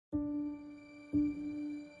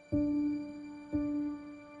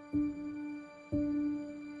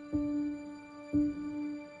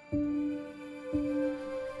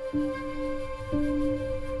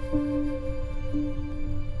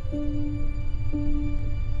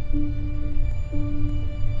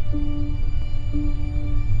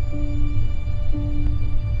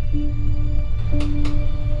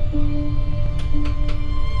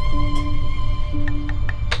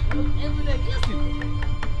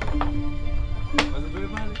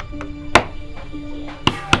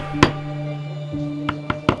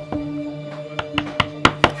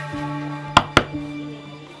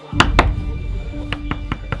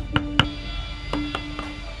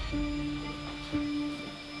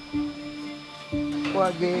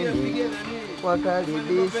Wageni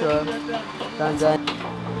wakaribishwa Tanzania.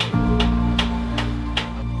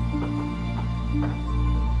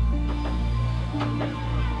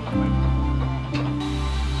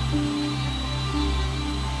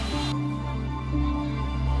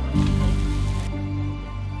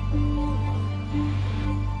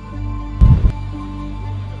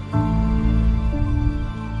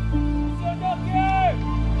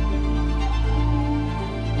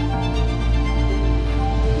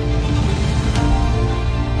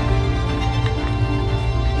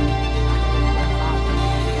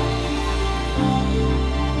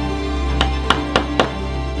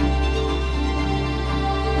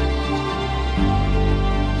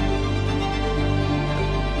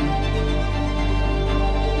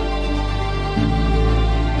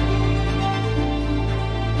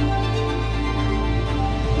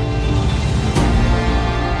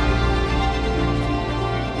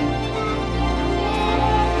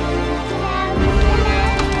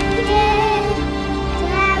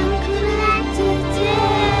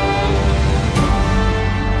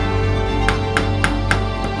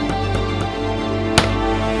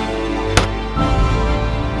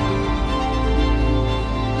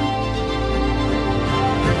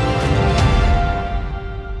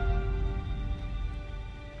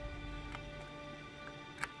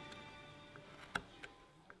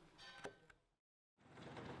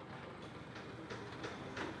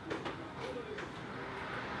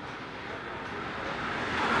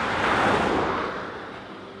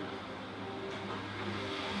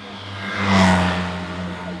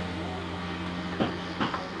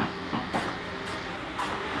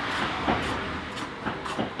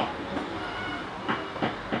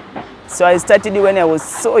 So I started when I was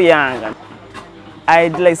so young.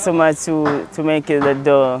 I'd like so much to make the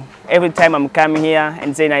door. Every time I'm coming here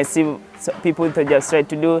and then I see people to just try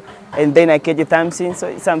to do, and then I catch something, so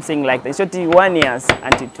it's something like that. It should take 1 year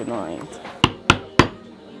until to know it.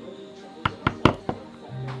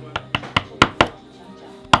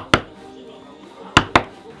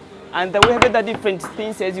 And we have the different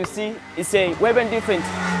things, as you see. It's a weapon different.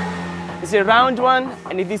 It's a round one,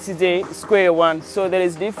 and this is a square one. So there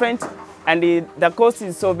is different, and the cost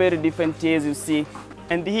is so very different, as you see.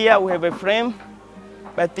 And here we have a frame,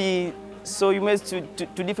 but so you must to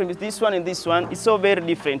different with this one and this one. It's so very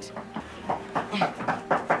different.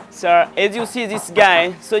 So as you see this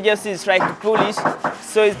guy, so just is trying to polish,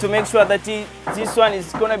 so it's to make sure that this one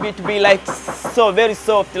is gonna be like so very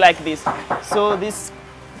soft like this. So this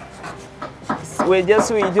we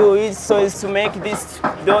do it so is to make this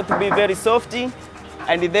door to be very soft,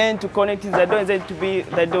 and then to connect the door and then to be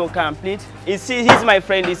the door complete. You see, he's my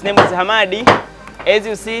friend. His name is Hamadi. As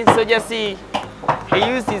you see, so just see, he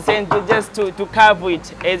used his hand to carve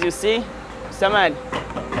it. As you see, Samad.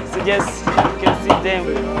 So just you can see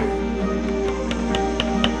them.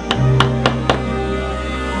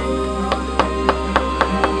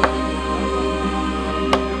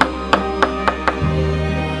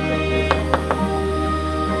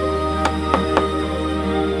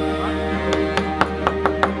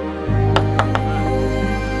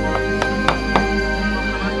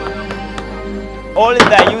 All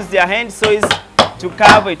that use their hands so is to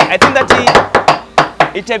carve it. I think that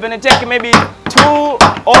it will take maybe 2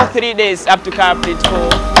 or 3 days up to carve it for.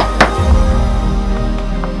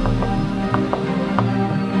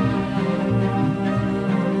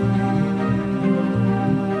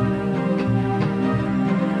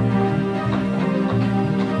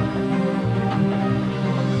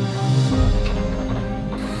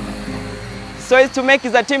 So it's to make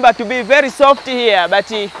the timber to be very soft here, but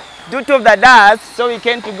due to the dust, so we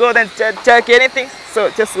can't to go and check anything. So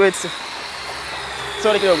just wait.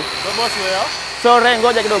 Sorry kidogo. Sorry,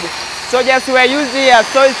 ngoja kidogo. So just we use here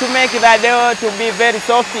so to make the door to be very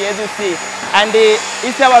soft, as you see. And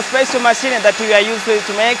it's our special machine that we are using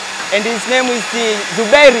to make, and his name is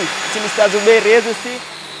Zuberi. It's Mr. Zuberi, as you see.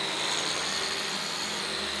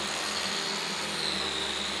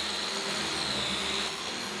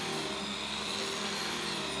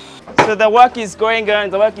 So the work is going on,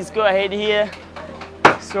 the work is going ahead here.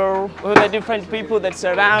 So all the different people that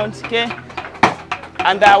surround, okay?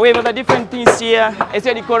 And we have the different things here. It's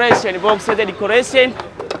a decoration, box is a decoration.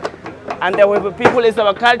 And we have people, it's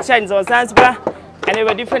our culture in Zanzibar. And we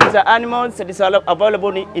have different animals that is available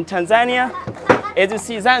in Tanzania. As you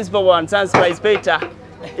see, Zanzibar is better.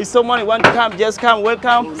 If someone want to come, just come,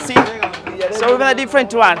 welcome, see. So we have a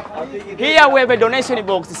different one. Here we have a donation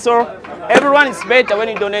box. So everyone is better when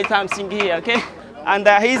you donate something here, okay? And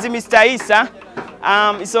here's Mr. Isa.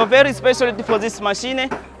 It's a very special for this machine.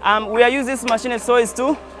 We are using this machine so as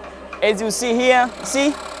to, as you see here,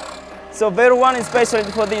 see? So very one is special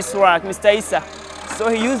for this work, Mr. Isa. So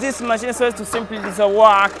he used this machine so as to simply do the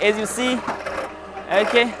work, as you see,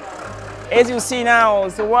 okay? As you see now,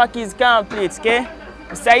 the work is complete, okay?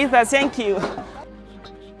 Mr. Isa, thank you.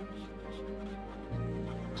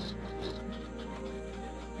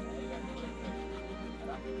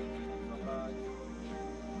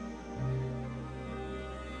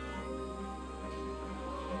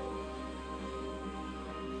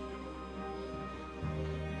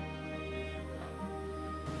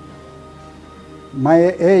 My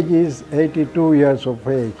age is 82 years of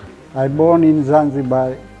age. I born in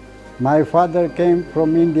Zanzibar. My father came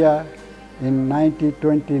from India in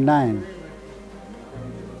 1929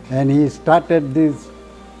 and he started this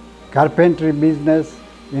carpentry business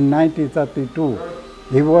in 1932.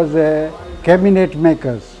 He was a cabinet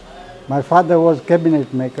maker. My father was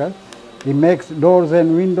cabinet maker. He makes doors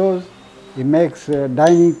and windows. He makes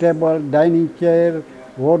dining table, dining chair,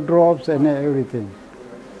 wardrobes and everything.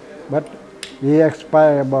 But he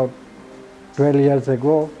expired about 12 years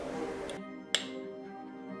ago.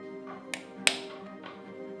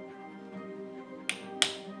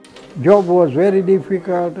 Job was very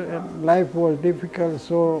difficult, and life was difficult,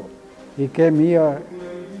 so he came here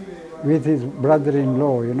with his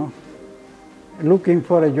brother-in-law, you know, looking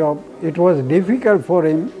for a job. It was difficult for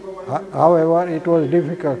him, however, it was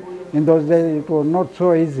difficult. In those days, it was not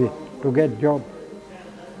so easy to get job.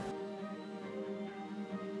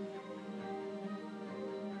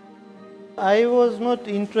 I was not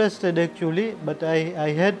interested actually, but I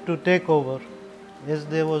had to take over as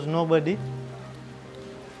there was nobody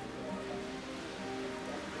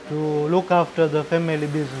to look after the family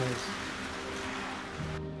business.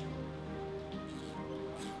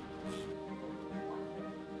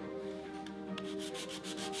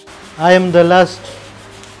 I am the last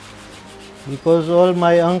because all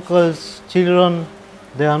my uncles' children,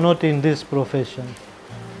 they are not in this profession.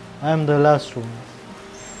 I am the last one.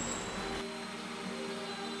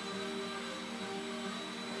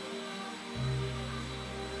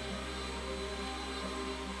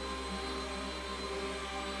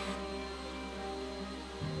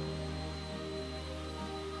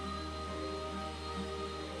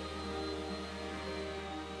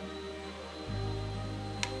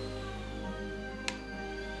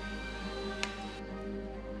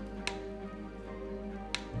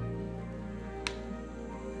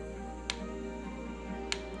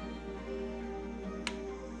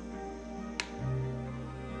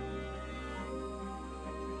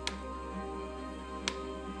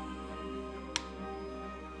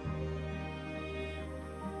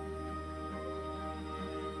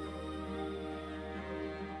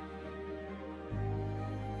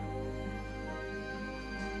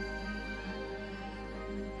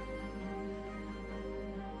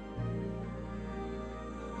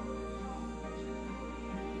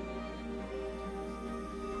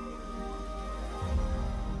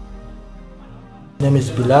 My name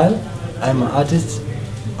is Bilal. I'm an artist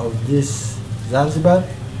of this Zanzibar,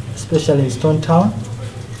 especially in Stone Town,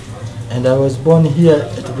 and I was born here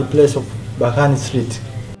at the place of Bahani Street.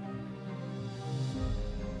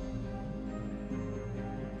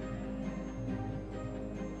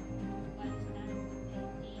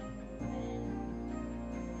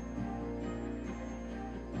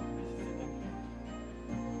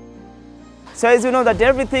 So as you know that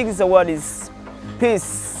everything is the word is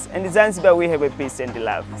peace. And in Zanzibar we have a peace and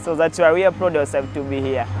love. So that's why we are proud ourselves to be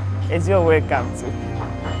here. As you're welcome to.